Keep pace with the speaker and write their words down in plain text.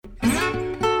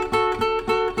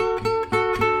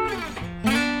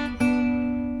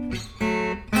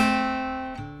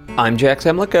I'm Jack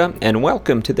Zemlicka, and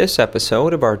welcome to this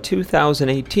episode of our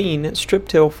 2018 Strip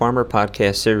Till Farmer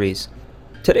Podcast Series.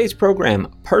 Today's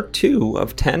program, part 2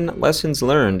 of 10 lessons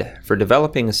learned for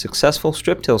developing a successful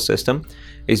strip till system,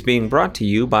 is being brought to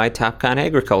you by Topcon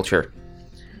Agriculture.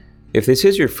 If this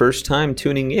is your first time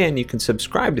tuning in, you can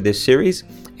subscribe to this series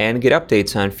and get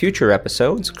updates on future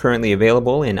episodes currently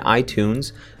available in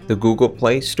iTunes, the Google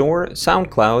Play Store,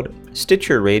 SoundCloud,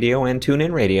 Stitcher Radio, and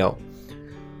TuneIn Radio.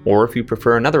 Or if you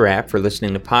prefer another app for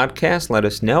listening to podcasts, let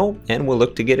us know and we'll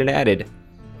look to get it added.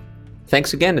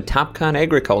 Thanks again to Topcon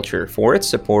Agriculture for its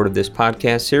support of this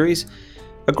podcast series.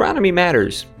 Agronomy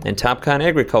matters, and Topcon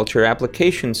Agriculture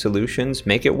application solutions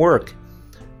make it work.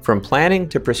 From planning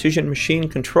to precision machine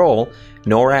control,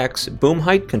 NORAC's boom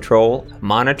height control,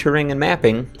 monitoring and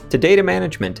mapping, to data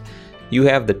management, you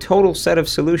have the total set of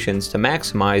solutions to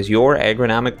maximize your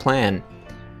agronomic plan.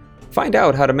 Find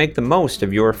out how to make the most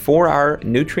of your 4R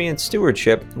nutrient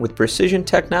stewardship with precision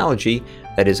technology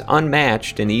that is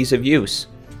unmatched in ease of use.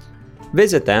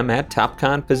 Visit them at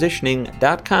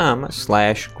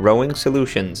topconpositioning.com/growing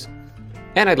solutions.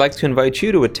 And I'd like to invite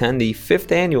you to attend the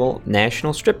 5th Annual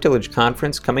National Strip Tillage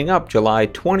Conference coming up July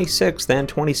 26th and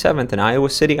 27th in Iowa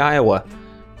City, Iowa.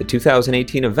 The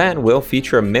 2018 event will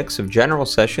feature a mix of general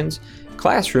sessions,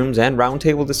 classrooms, and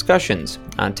roundtable discussions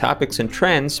on topics and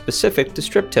trends specific to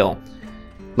strip till.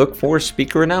 Look for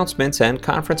speaker announcements and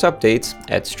conference updates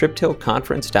at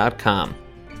striptillconference.com.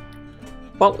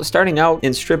 Well, starting out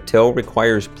in strip till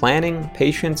requires planning,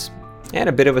 patience, and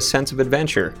a bit of a sense of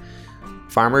adventure.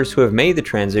 Farmers who have made the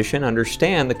transition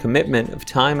understand the commitment of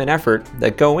time and effort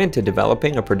that go into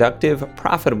developing a productive,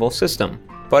 profitable system.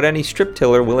 But any strip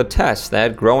tiller will attest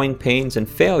that growing pains and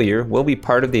failure will be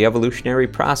part of the evolutionary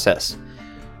process.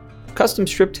 Custom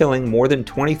strip tilling more than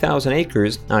 20,000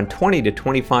 acres on 20 to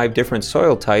 25 different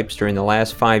soil types during the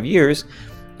last 5 years,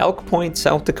 Elk Point,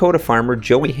 South Dakota farmer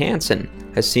Joey Hansen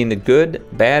has seen the good,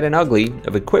 bad, and ugly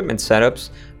of equipment setups,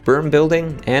 berm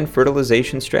building, and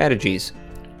fertilization strategies.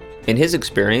 In his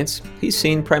experience, he's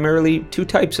seen primarily 2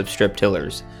 types of strip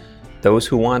tillers: those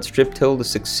who want strip till to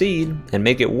succeed and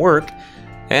make it work,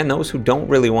 and those who don't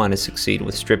really want to succeed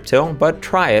with strip till, but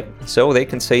try it so they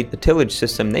can say the tillage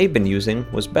system they've been using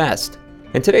was best.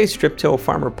 In today's Strip Till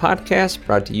Farmer podcast,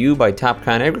 brought to you by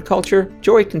Topcon Agriculture,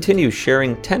 Joey continues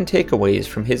sharing 10 takeaways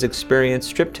from his experience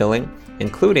strip tilling,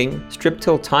 including strip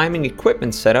till timing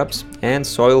equipment setups and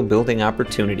soil building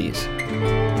opportunities.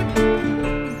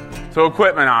 So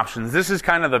equipment options, this is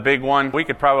kind of the big one. We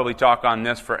could probably talk on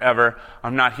this forever.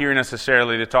 I'm not here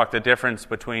necessarily to talk the difference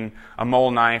between a mole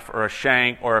knife or a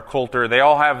shank or a coulter. They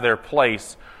all have their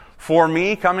place. For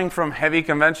me, coming from heavy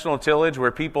conventional tillage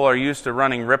where people are used to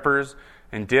running rippers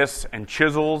and discs and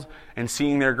chisels and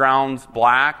seeing their grounds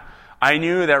black, I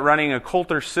knew that running a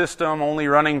coulter system, only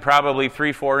running probably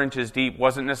 3-4 inches deep,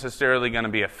 wasn't necessarily going to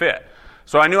be a fit.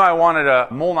 So I knew I wanted a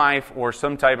mole knife or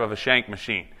some type of a shank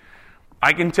machine.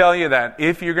 I can tell you that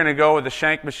if you're going to go with a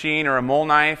shank machine or a mole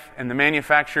knife and the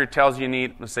manufacturer tells you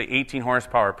need, let's say, 18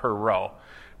 horsepower per row,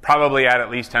 probably add at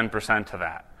least 10% to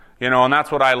that. And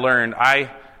that's what I learned.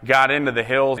 I got into the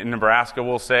hills in Nebraska,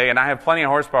 we'll say, and I have plenty of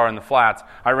horsepower in the flats.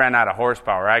 I ran out of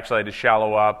horsepower. I actually had to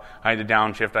shallow up. I had to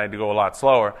downshift. I had to go a lot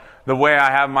slower. The way I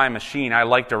have my machine, I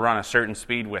like to run a certain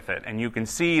speed with it. And you can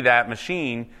see that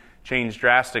machine change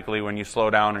drastically when you slow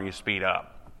down or you speed up.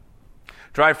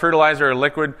 Dry fertilizer or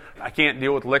liquid, I can't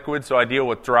deal with liquid, so I deal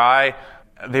with dry.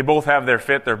 They both have their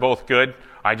fit. They're both good.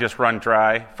 I just run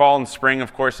dry. Fall and spring,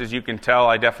 of course, as you can tell,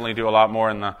 I definitely do a lot more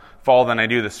in the fall than I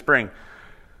do the spring.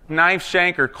 Knife,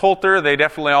 shank, or coulter, they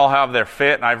definitely all have their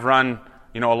fit. I've run,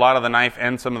 a lot of the knife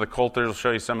and some of the coulters. I'll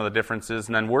show you some of the differences.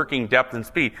 And then working depth and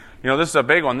speed. This is a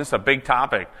big one. This is a big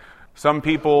topic. Some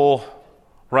people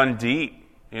run deep.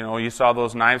 You saw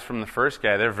those knives from the first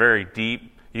guy. They're very deep.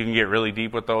 You can get really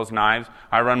deep with those knives.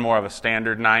 I run more of a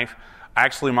standard knife.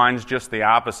 Actually, mine's just the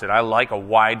opposite. I like a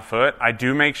wide foot. I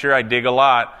do make sure I dig a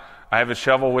lot. I have a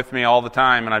shovel with me all the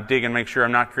time, and I dig and make sure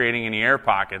I'm not creating any air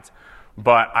pockets.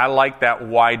 But I like that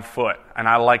wide foot, and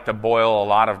I like to boil a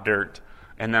lot of dirt,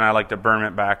 and then I like to berm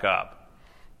it back up.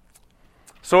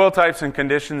 Soil types and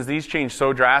conditions, these change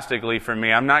so drastically for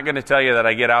me. I'm not going to tell you that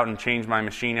I get out and change my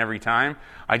machine every time.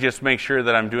 I just make sure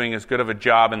that I'm doing as good of a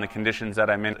job in the conditions that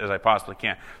I'm in as I possibly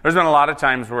can. There's been a lot of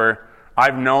times where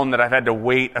I've known that I've had to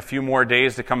wait a few more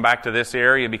days to come back to this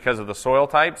area because of the soil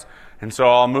types, and so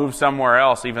I'll move somewhere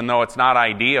else even though it's not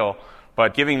ideal.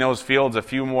 But giving those fields a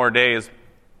few more days,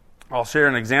 I'll share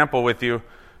an example with you.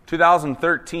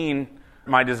 2013,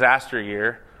 my disaster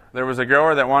year, there was a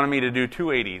grower that wanted me to do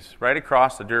 280s right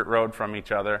across the dirt road from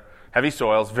each other. Heavy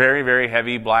soils, very, very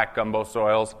heavy black gumbo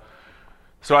soils.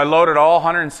 So I loaded all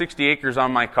 160 acres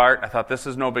on my cart. I thought, this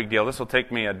is no big deal. This will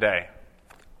take me a day.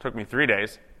 It took me 3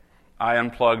 days. I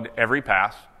unplugged every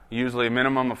pass, usually a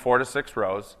minimum of 4 to 6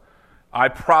 rows. I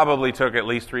probably took at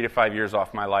least 3 to 5 years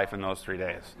off my life in those 3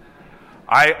 days.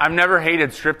 I've never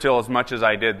hated strip till as much as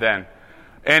I did then.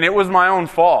 And it was my own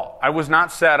fault. I was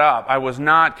not set up. I was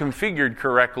not configured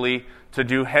correctly to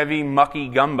do heavy, mucky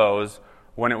gumbos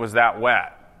when it was that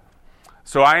wet.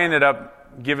 So I ended up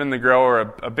giving the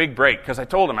grower a big break, because I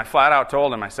flat out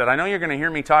told him, I said, I know you're going to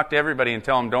hear me talk to everybody and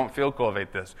tell them don't field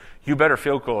cultivate this. You better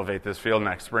field cultivate this field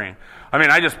next spring. I mean,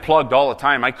 I just plugged all the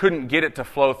time. I couldn't get it to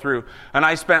flow through. And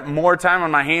I spent more time on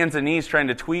my hands and knees trying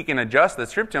to tweak and adjust the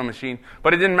strip till machine,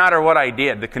 but it didn't matter what I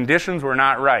did. The conditions were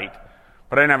not right.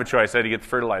 But I didn't have a choice. I had to get the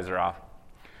fertilizer off.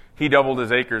 He doubled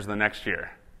his acres the next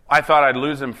year. I thought I'd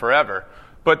lose him forever.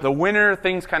 But the winter,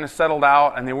 things kind of settled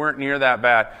out, and they weren't near that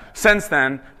bad. Since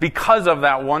then, because of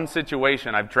that one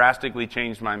situation, I've drastically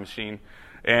changed my machine.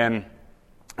 And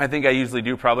I think I usually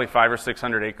do probably 500 or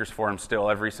 600 acres for him still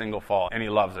every single fall, and he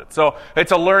loves it. So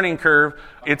it's a learning curve.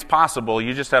 It's possible.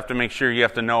 You just have to make sure you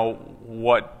have to know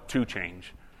what to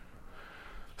change.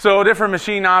 So different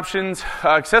machine options,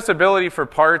 accessibility for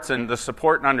parts, and the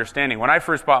support and understanding. When I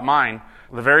first bought mine,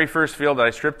 the very first field that I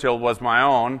strip-tilled was my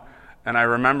own. And I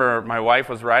remember my wife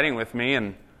was riding with me,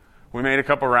 and we made a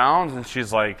couple rounds, and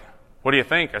she's like, what do you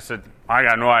think? I said, I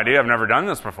got no idea. I've never done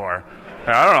this before.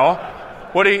 I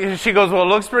don't know. She goes, well, it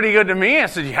looks pretty good to me. I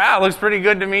said, yeah, it looks pretty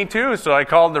good to me too. So I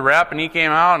called the rep, and he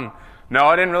came out, and no,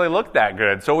 it didn't really look that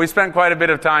good. So we spent quite a bit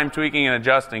of time tweaking and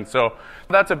adjusting. So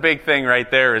that's a big thing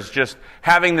right there, is just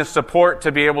having the support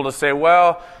to be able to say,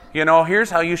 well, here's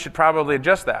how you should probably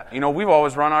adjust that. We've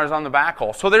always run ours on the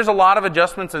backhoe. So there's a lot of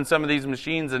adjustments in some of these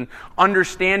machines, and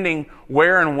understanding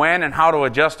where and when and how to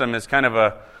adjust them is kind of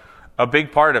a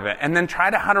big part of it. And then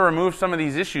how to remove some of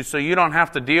these issues so you don't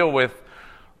have to deal with,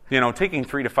 taking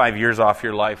 3 to 5 years off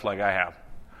your life like I have.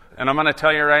 And I'm going to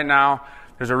tell you right now,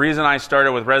 there's a reason I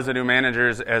started with residue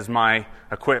managers as my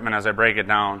equipment as I break it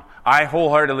down. I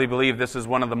wholeheartedly believe this is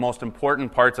one of the most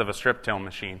important parts of a strip till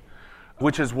machine,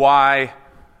 which is why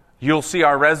you'll see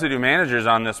our residue managers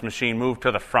on this machine move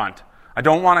to the front. I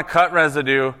don't want to cut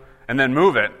residue and then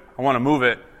move it. I want to move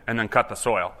it and then cut the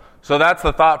soil. So that's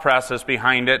the thought process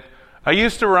behind it. I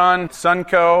used to run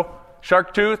Sunco,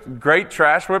 Shark Tooth, great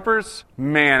trash whippers.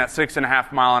 Man, at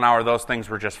 6.5 mile an hour, those things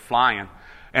were just flying.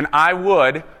 And I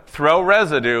would throw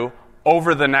residue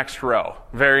over the next row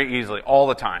very easily, all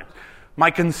the time. My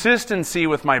consistency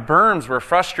with my berms were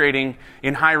frustrating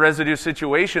in high residue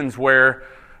situations where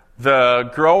the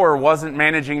grower wasn't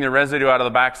managing the residue out of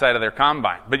the backside of their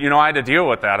combine. But I had to deal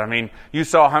with that. I mean, you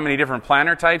saw how many different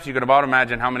planter types. You could about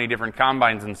imagine how many different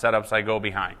combines and setups I go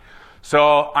behind.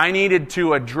 So I needed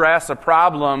to address a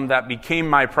problem that became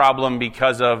my problem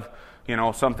because of,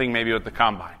 something maybe with the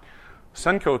combine.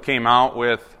 Sunco came out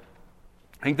with,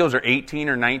 I think those are 18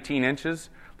 or 19 inches.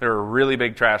 They're a really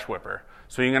big trash whipper.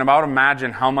 So you can about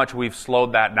imagine how much we've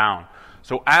slowed that down.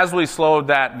 So as we slowed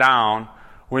that down,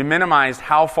 we minimized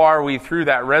how far we threw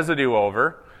that residue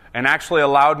over, and actually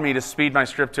allowed me to speed my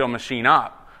strip till machine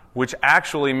up, which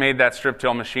actually made that strip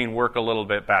till machine work a little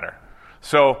bit better.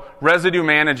 So residue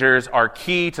managers are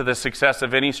key to the success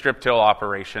of any strip till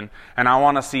operation, and I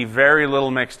want to see very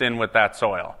little mixed in with that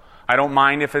soil. I don't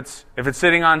mind if it's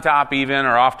sitting on top even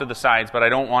or off to the sides, but I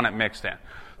don't want it mixed in.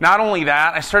 Not only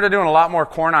that, I started doing a lot more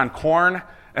corn on corn,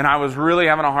 and I was really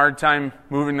having a hard time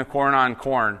moving the corn on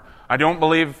corn. I don't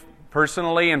believe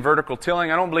personally in vertical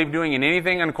tilling. I don't believe doing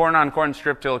anything on corn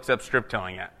strip till except strip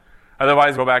tilling it.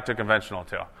 Otherwise, go back to conventional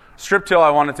till. Strip till,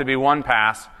 I want it to be one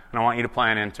pass, and I want you to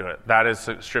plan into it. That is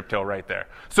strip till right there.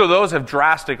 So those have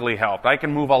drastically helped. I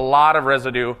can move a lot of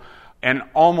residue, and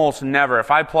almost never,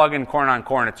 if I plug in corn on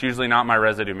corn, it's usually not my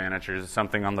residue managers. It's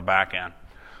something on the back end.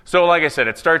 So like I said,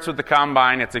 it starts with the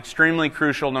combine. It's extremely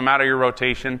crucial no matter your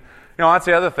rotation. That's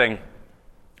the other thing.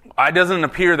 It doesn't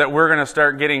appear that we're going to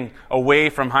start getting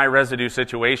away from high residue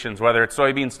situations, whether it's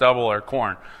soybean stubble or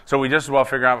corn. So we just as well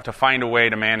figure out to find a way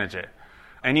to manage it.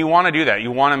 And you want to do that.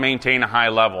 You want to maintain a high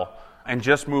level and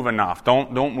just move enough.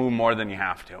 Don't move more than you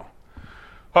have to.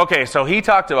 Okay, so he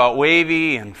talked about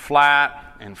wavy and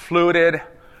flat and fluted.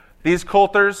 These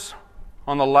coulters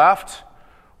on the left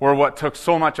were what took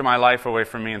so much of my life away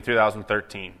from me in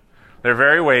 2013. They're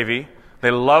very wavy.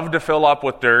 They love to fill up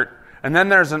with dirt. And then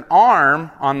there's an arm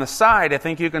on the side, I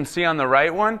think you can see on the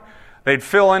right one. They'd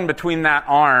fill in between that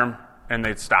arm, and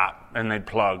they'd stop, and they'd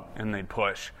plug, and they'd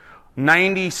push.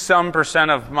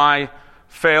 90-some% of my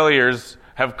failures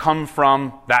have come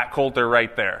from that coulter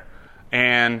right there.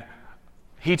 And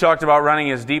he talked about running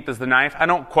as deep as the knife. I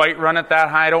don't quite run it that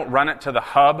high. I don't run it to the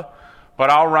hub. but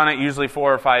I'll run it usually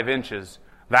 4 or 5 inches.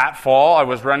 That fall, I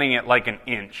was running it like an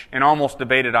inch and almost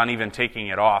debated on even taking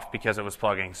it off because it was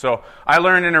plugging. So I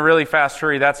learned in a really fast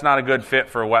hurry that's not a good fit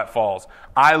for wet falls.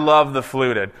 I love the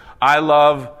fluted. I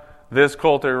love this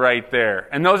coulter right there.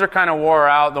 And those are kind of wore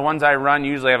out. The ones I run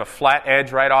usually have a flat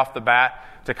edge right off the bat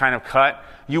to kind of cut.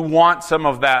 You want some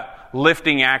of that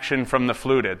lifting action from the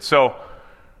fluted. So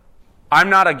I'm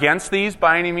not against these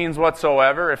by any means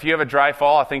whatsoever. If you have a dry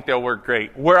fall, I think they'll work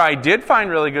great. Where I did find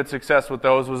really good success with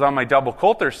those was on my double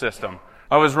coulter system.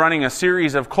 I was running a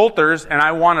series of coulters, and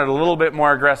I wanted a little bit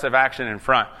more aggressive action in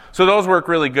front. So those work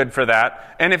really good for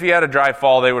that. And if you had a dry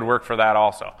fall, they would work for that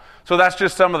also. So that's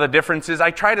just some of the differences.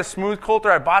 I tried a smooth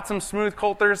coulter. I bought some smooth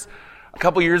coulters a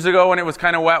couple years ago when it was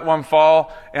kind of wet one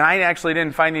fall, and I actually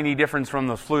didn't find any difference from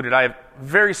the fluted. I have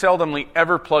very seldomly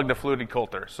ever plugged a fluted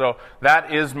coulter. So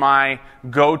that is my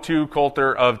go-to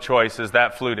coulter of choice, is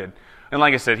that fluted. And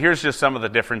like I said, here's just some of the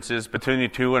differences between the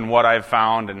two and what I've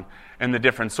found and the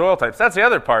different soil types. That's the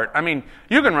other part. I mean,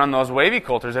 you can run those wavy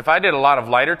coulters. If I did a lot of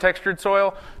lighter textured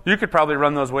soil, you could probably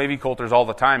run those wavy coulters all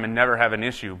the time and never have an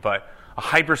issue. But a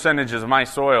high percentage of my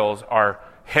soils are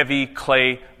heavy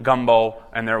clay gumbo,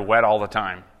 and they're wet all the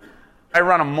time. I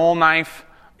run a mole knife,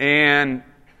 and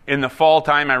in the fall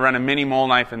time, I run a mini mole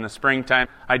knife. In the springtime,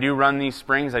 I do run these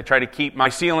springs. I try to keep my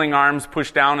sealing arms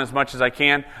pushed down as much as I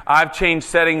can. I've changed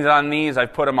settings on these.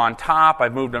 I've put them on top.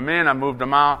 I've moved them in. I've moved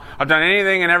them out. I've done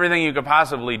anything and everything you could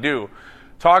possibly do.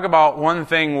 Talk about one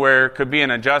thing where it could be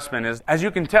an adjustment is, as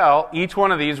you can tell, each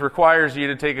one of these requires you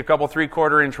to take a couple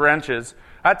 3/4 inch wrenches.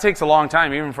 That takes a long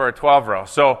time, even for a 12 row.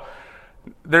 So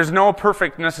there's no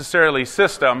perfect necessarily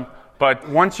system, but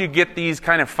once you get these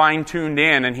kind of fine-tuned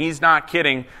in, and he's not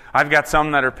kidding, I've got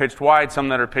some that are pitched wide, some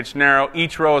that are pitched narrow.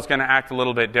 Each row is going to act a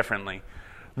little bit differently.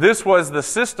 This was the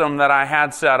system that I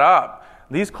had set up.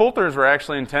 These coulters were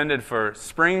actually intended for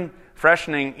spring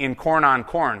freshening in corn on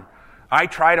corn. I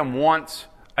tried them once.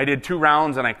 I did 2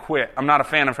 rounds and I quit. I'm not a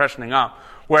fan of freshening up.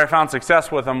 Where I found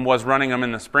success with them was running them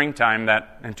in the springtime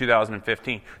in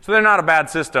 2015. So they're not a bad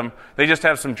system. They just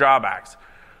have some drawbacks.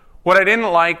 What I didn't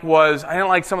like was, I didn't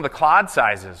like some of the clod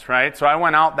sizes, right? So I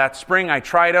went out that spring, I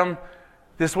tried them.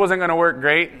 This wasn't going to work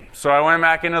great. So I went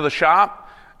back into the shop,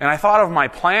 and I thought of my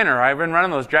planner. I've been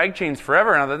running those drag chains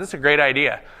forever, and I thought, this is a great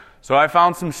idea. So I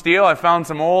found some steel, I found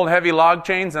some old heavy log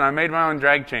chains, and I made my own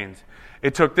drag chains.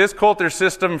 It took this coulter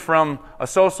system from a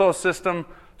so-so system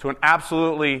to an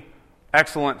absolutely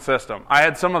excellent system. I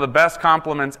had some of the best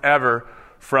compliments ever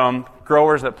from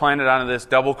growers that planted onto this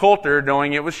double coulter,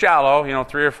 knowing it was shallow,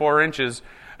 3 or 4 inches,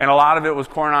 and a lot of it was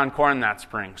corn on corn that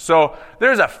spring. So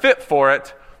there's a fit for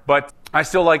it, but I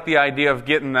still like the idea of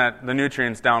getting the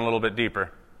nutrients down a little bit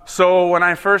deeper. So when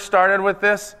I first started with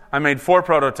this, I made 4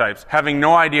 prototypes, having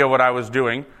no idea what I was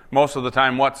doing most of the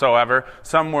time whatsoever.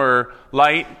 Some were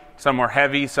light, some were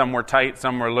heavy, some were tight,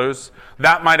 some were loose.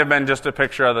 That might have been just a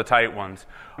picture of the tight ones.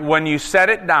 When you set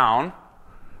it down,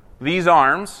 these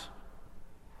arms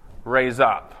raise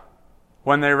up.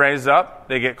 When they raise up,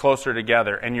 they get closer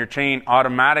together, and your chain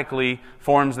automatically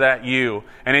forms that U.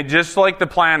 And it, just like the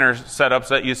planner setups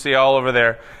that you see all over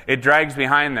there, it drags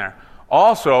behind there.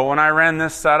 Also, when I ran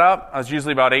this setup, I was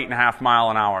usually about 8.5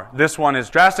 miles an hour. This one is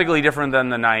drastically different than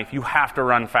the knife. You have to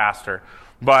run faster.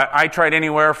 But I tried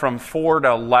anywhere from 4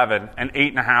 to 11, and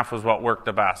 8.5 was what worked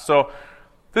the best. So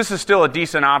this is still a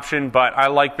decent option, but I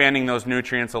like banding those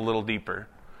nutrients a little deeper.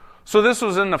 So this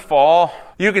was in the fall.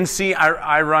 You can see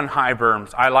I run high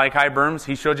berms. I like high berms.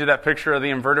 He showed you that picture of the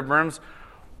inverted berms.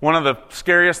 One of the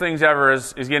scariest things ever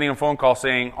is getting a phone call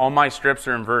saying, all my strips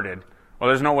are inverted. Well,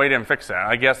 there's no way to fix that.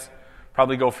 I guess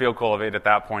probably go field cultivate at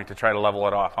that point to try to level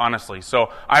it off, honestly.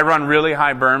 So I run really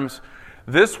high berms.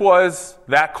 This was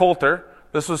that coulter.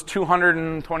 This was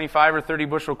 225 or 30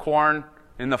 bushel corn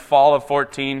in the fall of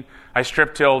 14. I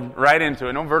strip tilled right into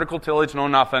it. No vertical tillage, no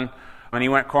nothing. And he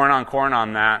went corn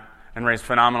on that and raised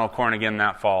phenomenal corn again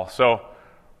that fall. So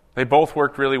they both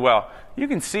worked really well. You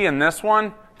can see in this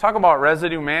one, talk about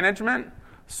residue management.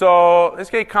 So this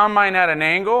guy combined at an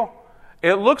angle.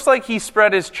 It looks like he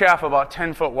spread his chaff about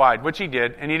 10 foot wide, which he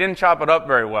did, and he didn't chop it up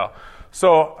very well.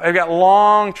 So I've got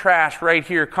long trash right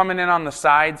here coming in on the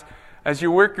sides. As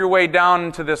you work your way down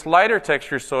into this lighter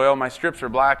texture soil, my strips are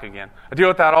black again. I deal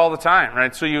with that all the time,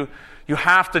 right? So you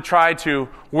have to try to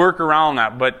work around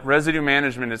that, but residue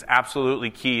management is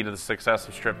absolutely key to the success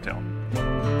of strip till.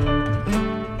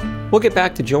 We'll get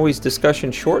back to Joey's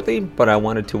discussion shortly, but I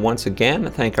wanted to once again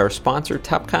thank our sponsor,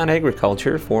 Topcon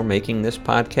Agriculture, for making this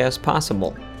podcast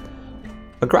possible.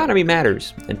 Agronomy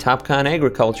matters, and Topcon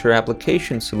Agriculture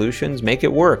application solutions make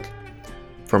it work.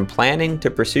 From planning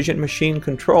to precision machine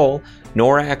control,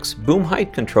 NORAC's boom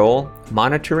height control,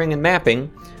 monitoring and mapping,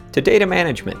 to data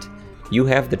management, you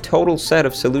have the total set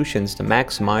of solutions to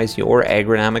maximize your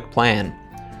agronomic plan.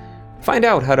 Find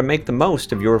out how to make the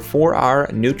most of your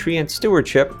 4R nutrient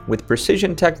stewardship with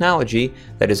precision technology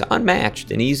that is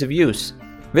unmatched in ease of use.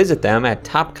 Visit them at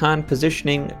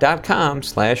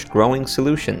topconpositioning.com/growing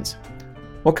solutions.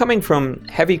 Well, coming from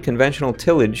heavy conventional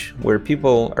tillage, where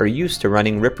people are used to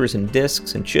running rippers and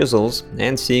discs and chisels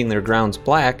and seeing their grounds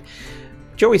black,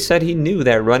 Joey said he knew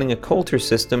that running a coulter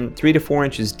system 3 to 4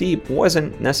 inches deep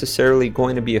wasn't necessarily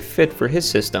going to be a fit for his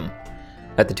system.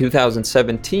 At the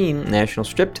 2017 National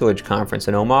Strip Tillage Conference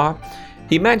in Omaha,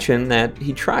 he mentioned that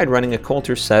he tried running a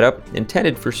coulter setup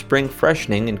intended for spring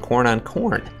freshening and corn on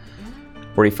corn.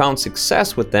 Where he found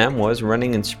success with them was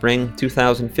running in spring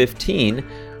 2015,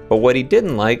 but what he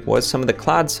didn't like was some of the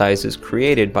clod sizes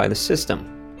created by the system.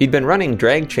 He'd been running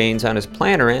drag chains on his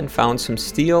planter and found some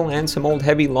steel and some old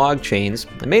heavy log chains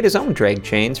and made his own drag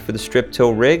chains for the strip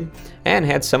till rig and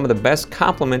had some of the best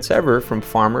compliments ever from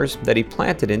farmers that he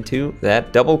planted into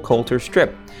that double coulter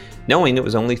strip, knowing it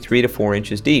was only 3 to 4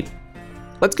 inches deep.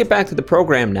 Let's get back to the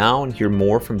program now and hear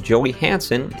more from Joey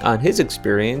Hansen on his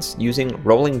experience using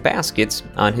rolling baskets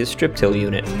on his strip till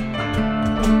unit.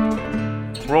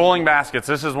 Rolling baskets.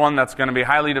 This is one that's going to be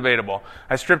highly debatable.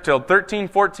 I strip tilled 13,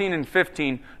 14, and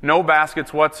 15. No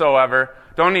baskets whatsoever.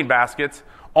 Don't need baskets.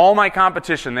 All my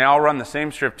competition, they all run the same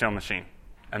strip till machine.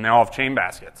 And they all have chain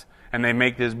baskets. And they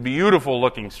make this beautiful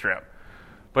looking strip.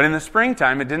 But in the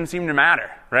springtime, it didn't seem to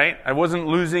matter, right? I wasn't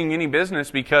losing any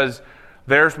business because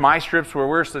my strips were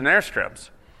worse than their strips.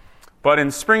 But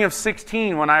in spring of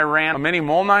 16, when I ran a mini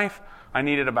mole knife, I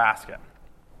needed a basket.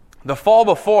 The fall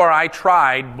before, I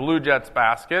tried Blue Jet's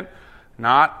basket,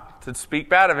 not to speak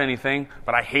bad of anything,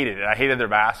 but I hated it. I hated their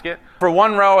basket. For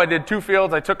one row, I did 2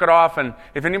 fields, I took it off, and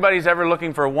if anybody's ever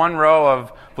looking for one row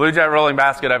of Blue Jet rolling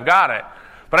basket, I've got it.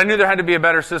 But I knew there had to be a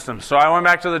better system, so I went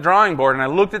back to the drawing board and I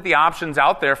looked at the options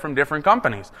out there from different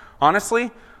companies.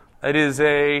 Honestly, it is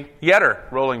a Yetter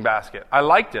rolling basket. I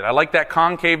liked it. I liked that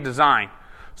concave design.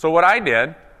 So what I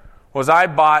did was I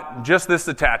bought just this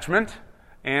attachment,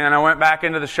 and I went back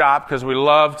into the shop because we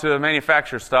love to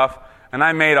manufacture stuff, and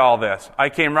I made all this. I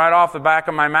came right off the back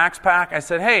of my Max Pack. I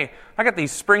said, hey, I got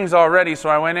these springs already, so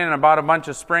I went in and I bought a bunch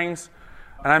of springs,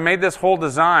 and I made this whole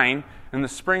design in the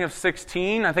spring of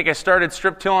 16. I think I started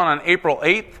strip tilling on April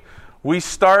 8th. We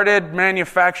started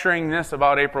manufacturing this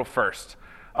about April 1st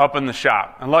up in the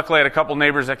shop. And luckily I had a couple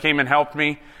neighbors that came and helped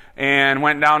me and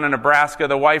went down to Nebraska.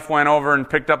 The wife went over and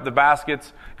picked up the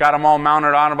baskets, got them all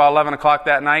mounted on about 11 o'clock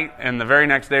that night, and the very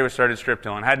next day we started strip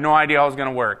tilling. Had no idea how it was going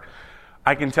to work.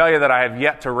 I can tell you that I have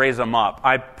yet to raise them up.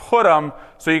 I put them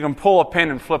so you can pull a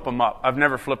pin and flip them up. I've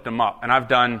never flipped them up, and I've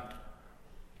done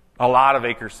a lot of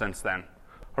acres since then.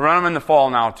 I run them in the fall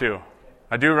now too.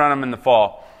 I do run them in the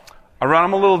fall. I run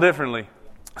them a little differently.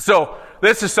 So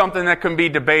this is something that can be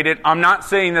debated. I'm not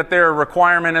saying that they're a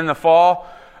requirement in the fall.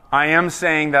 I am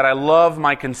saying that I love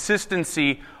my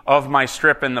consistency of my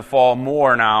strip in the fall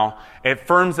more now. It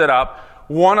firms it up.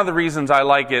 One of the reasons I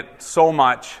like it so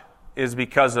much is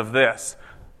because of this.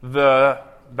 The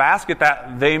basket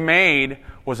that they made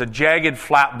was a jagged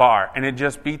flat bar, and it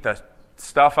just beat the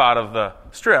stuff out of the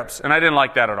strips, and I didn't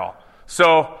like that at all.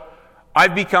 So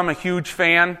I've become a huge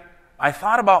fan. I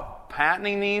thought about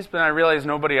patenting these, but I realized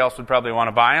nobody else would probably want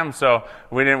to buy them, so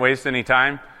we didn't waste any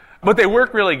time. But they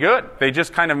work really good. They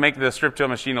just kind of make the strip till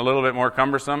machine a little bit more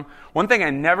cumbersome. One thing I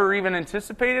never even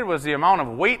anticipated was the amount of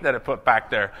weight that it put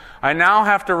back there. I now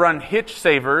have to run hitch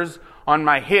savers on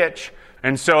my hitch,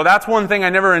 and so that's one thing I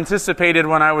never anticipated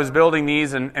when I was building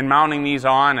these and mounting these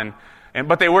on.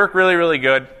 But they work really, really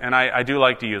good, and I do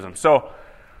like to use them. So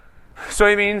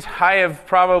soybeans, I have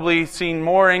probably seen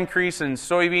more increase in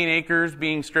soybean acres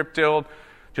being strip tilled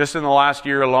just in the last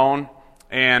year alone.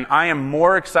 And I am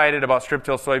more excited about strip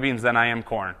till soybeans than I am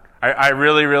corn. I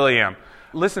really, really am.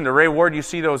 Listen to Ray Ward, you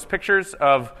see those pictures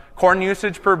of corn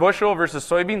usage per bushel versus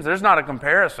soybeans? There's not a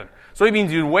comparison.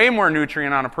 Soybeans use way more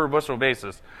nutrient on a per bushel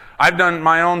basis. I've done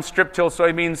my own strip till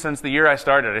soybeans since the year I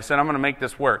started. I said, I'm going to make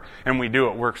this work. And we do.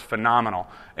 It works phenomenal.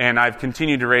 And I've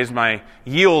continued to raise my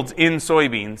yields in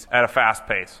soybeans at a fast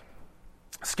pace.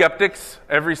 Skeptics,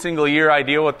 every single year I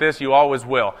deal with this, you always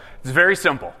will. It's very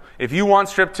simple. If you want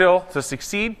strip till to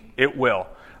succeed, it will.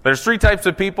 There's 3 types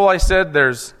of people, I said.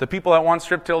 There's the people that want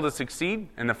strip till to succeed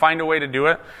and to find a way to do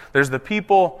it. There's the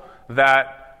people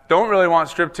that don't really want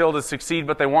strip till to succeed,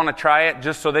 but they want to try it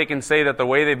just so they can say that the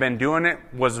way they've been doing it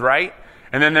was right.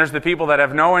 And then there's the people that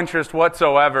have no interest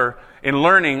whatsoever in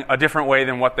learning a different way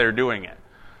than what they're doing it.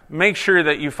 Make sure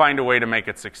that you find a way to make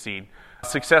it succeed.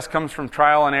 Success comes from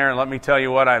trial and error, and let me tell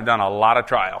you what, I've done a lot of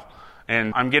trial.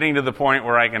 And I'm getting to the point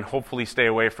where I can hopefully stay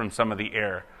away from some of the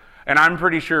error. And I'm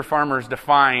pretty sure farmers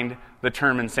defined the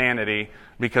term insanity,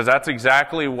 because that's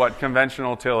exactly what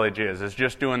conventional tillage is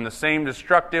just doing the same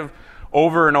destructive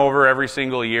over and over every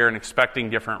single year and expecting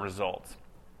different results.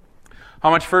 How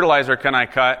much fertilizer can I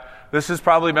cut? This has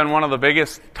probably been one of the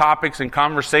biggest topics in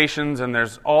conversations, and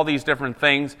there's all these different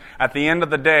things. At the end of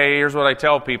the day, here's what I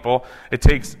tell people. It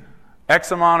takes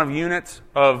X amount of units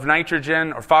of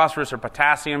nitrogen or phosphorus or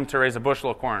potassium to raise a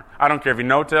bushel of corn. I don't care if you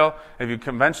no-till, if you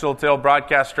conventional till,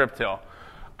 broadcast strip till.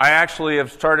 I actually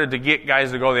have started to get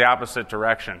guys to go the opposite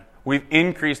direction. We've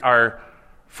increased our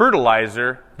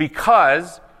fertilizer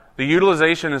because the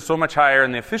utilization is so much higher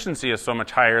and the efficiency is so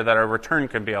much higher that our return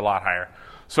can be a lot higher.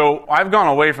 So I've gone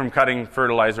away from cutting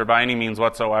fertilizer by any means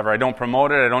whatsoever. I don't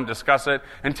promote it, I don't discuss it.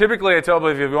 And typically I tell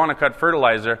people, if you want to cut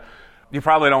fertilizer, you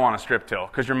probably don't want to strip till,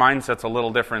 because your mindset's a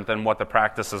little different than what the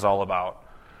practice is all about.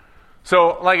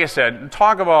 So, like I said,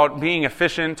 talk about being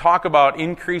efficient, talk about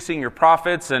increasing your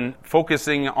profits, and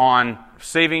focusing on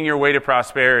saving your way to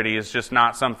prosperity is just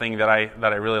not something that I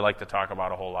really like to talk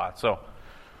about a whole lot. So,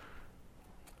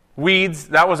 weeds,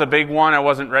 that was a big one I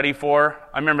wasn't ready for.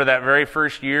 I remember that very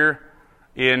first year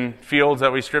in fields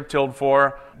that we strip-tilled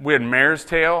for, we had mare's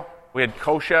tail, we had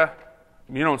kochia.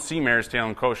 You don't see mare's tail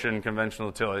and kochia in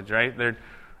conventional tillage, right? They're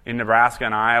in Nebraska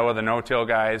and Iowa, the no-till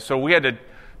guys. So we had to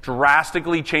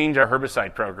drastically change our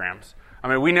herbicide programs. I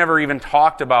mean, we never even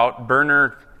talked about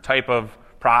burner type of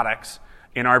products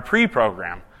in our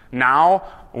pre-program. Now,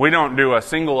 we don't do a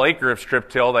single acre of strip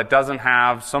till that doesn't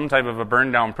have some type of a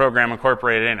burn down program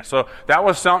incorporated in it. So that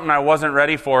was something I wasn't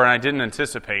ready for and I didn't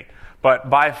anticipate. But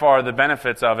by far, the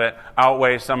benefits of it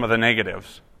outweigh some of the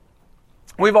negatives.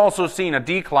 We've also seen a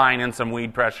decline in some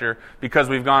weed pressure because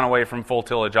we've gone away from full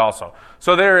tillage also.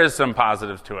 So there is some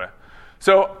positives to it.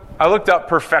 So I looked up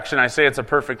perfection. I say it's a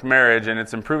perfect marriage, and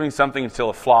it's improving something until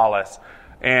it's flawless.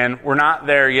 And we're not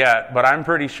there yet, but I'm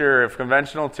pretty sure if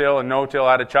conventional till and no-till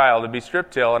had a child, it'd be strip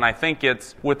till, and I think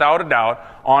it's, without a doubt,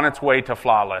 on its way to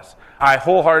flawless. I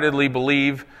wholeheartedly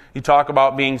believe you talk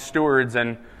about being stewards,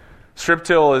 and strip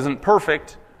till isn't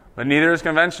perfect, but neither is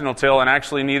conventional till, and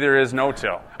actually neither is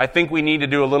no-till. I think we need to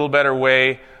do a little better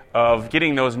way of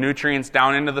getting those nutrients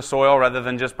down into the soil rather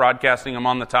than just broadcasting them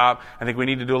on the top. I think we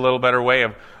need to do a little better way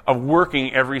of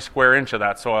working every square inch of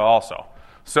that soil also.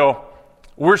 So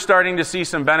we're starting to see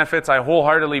some benefits. I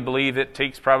wholeheartedly believe it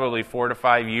takes probably 4 to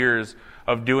 5 years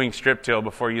of doing strip till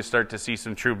before you start to see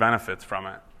some true benefits from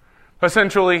it.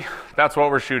 Essentially, that's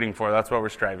what we're shooting for. That's what we're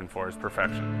striving for, is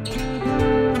perfection.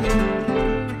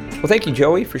 Well, thank you,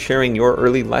 Joey, for sharing your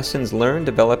early lessons learned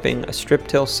developing a strip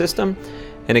till system.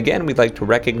 And again, we'd like to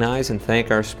recognize and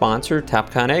thank our sponsor,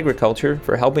 Topcon Agriculture,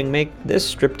 for helping make this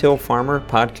Strip Till Farmer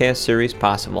podcast series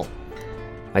possible.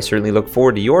 I certainly look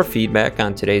forward to your feedback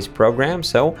on today's program,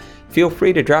 so feel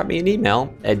free to drop me an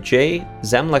email at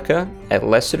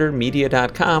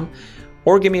jzemlicka@lessitermedia.com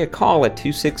or give me a call at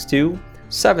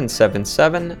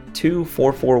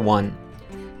 262-777-2441.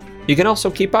 You can also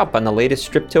keep up on the latest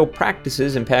strip till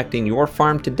practices impacting your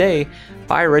farm today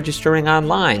by registering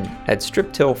online at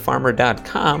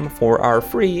striptillfarmer.com for our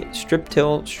free Strip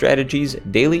Till Strategies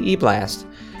Daily E-Blast.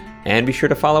 And be sure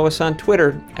to follow us on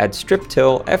Twitter at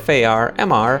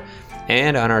StripTillFarmr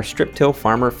and on our Strip Till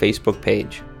Farmer Facebook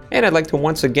page. And I'd like to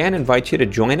once again invite you to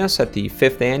join us at the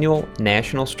 5th Annual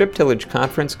National Strip Tillage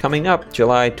Conference coming up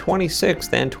July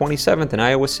 26th and 27th in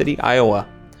Iowa City, Iowa.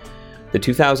 The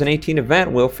 2018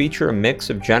 event will feature a mix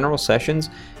of general sessions,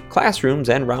 classrooms,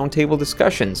 and roundtable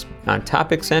discussions on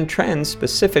topics and trends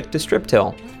specific to strip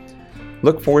till.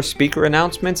 Look for speaker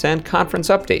announcements and conference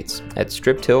updates at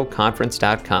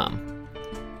striptillconference.com.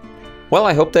 Well,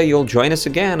 I hope that you'll join us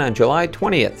again on July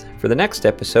 20th for the next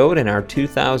episode in our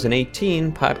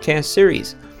 2018 podcast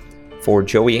series. For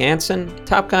Joey Hansen,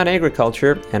 Topcon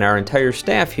Agriculture, and our entire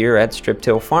staff here at Strip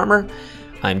Till Farmer,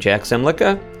 I'm Jack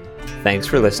Zemlicka. Thanks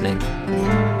for listening.